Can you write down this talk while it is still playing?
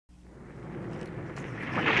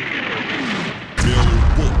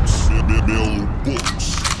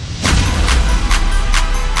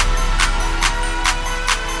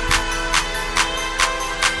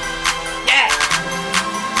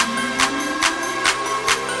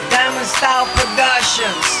Diamond Style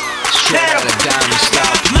Productions. Straight out of Diamond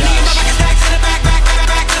Style Money in my pocket, stacks in the back,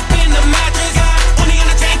 up in the mattress. 20 on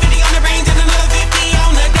the tank, 50 on the range, and another 50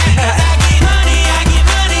 on the dash. I get money, I get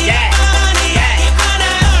money, I get money, I get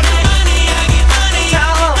money, I get money, I get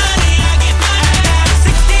money, I get money. I got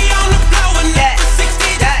 60 on the floor, another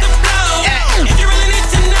 60 just to blow. If you really need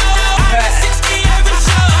to know, I got 60 every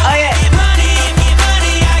show. I get money, I get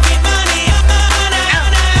money, I get money, I get money,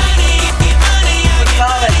 I get money, I get money, I get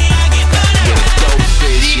money. With a dope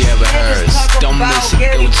bitch you ever heard. Don't miss it,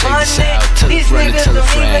 go check this out. Tell a friend and tell a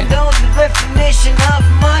friend. These niggas don't even know the definition of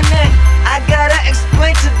money. I gotta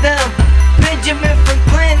explain to them, Benjamin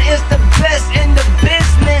Franklin is the best in the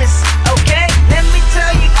business. Okay, let me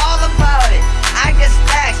tell you all about it. I get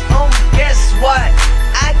stacks, guess what?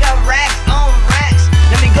 I got racks on racks.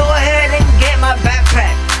 Let me go ahead and get my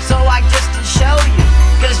backpack, so I just can show you,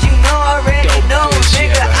 cause you know already know,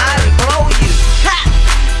 nigga, I blow you. Ha!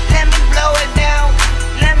 Let me blow it down.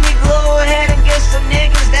 Let me go ahead and get some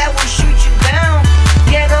niggas that will shoot you down.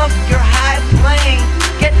 Get off your high plane.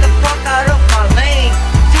 Get the fuck out of my lane.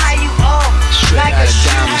 Tie you off like a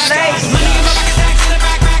shoelace. Money in my pocket, stacks in the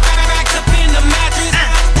back, up in the mattress.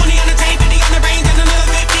 20 on the tank, 50 on the range, and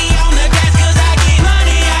another 50 on the dash. Cause I get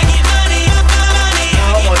money, I get money, I get money,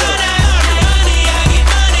 I get money, I get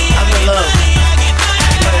money, I get money, I get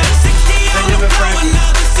money. I got 60 on the floor,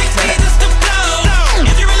 another 60 just to blow.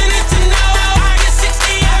 If you really need to know, I get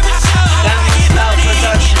 60 every show. Diamond Style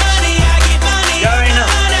Productions. You already know.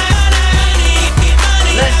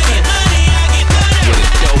 Listen. With a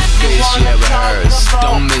dope bitch you ever heard.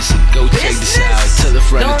 Don't miss it, go check this out. Tell a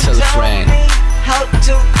friend and tell a friend. Don't tell me how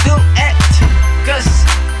to do it, cause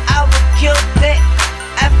I will kill it.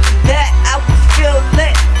 After that I will feel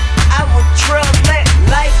lit. I will trill it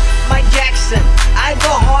like Mike Jackson. I go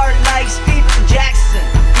hard like Steven Jackson.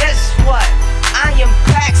 Guess what? I am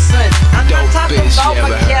Paxson. I'm not Dope talking bitch about you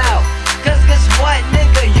ever Macau, cause guess what,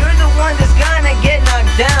 nigga? You're the one that's gonna get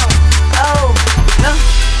knocked down. Oh, no,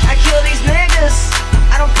 I kill these niggas.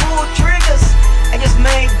 I don't pull triggers. I just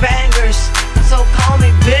make bangers, so call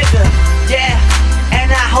me bigger. Yeah,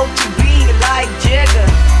 and I hope to be like Jigga.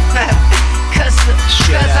 cause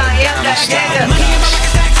I am that nigga. Money in my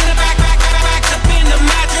pocket, stacks in the back, up in the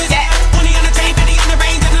mattress. 20 on the tank, 50 on the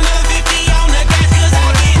range, and another 50 on the dash. Cause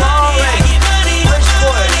I get money, I get money, I get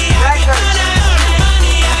money, I get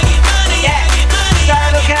money, I get money, I get money.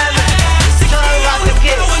 Style of camera, turn rock the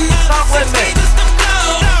kid. Fuck with me.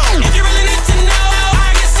 If you really need to know,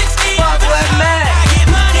 I get 60 Fuck with me. I get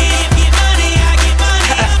money, I get money, I get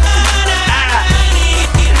money, I get money, I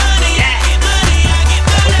get money, I get money, I get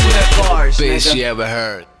money. Bars, Bitch nigga. you ever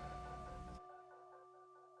heard.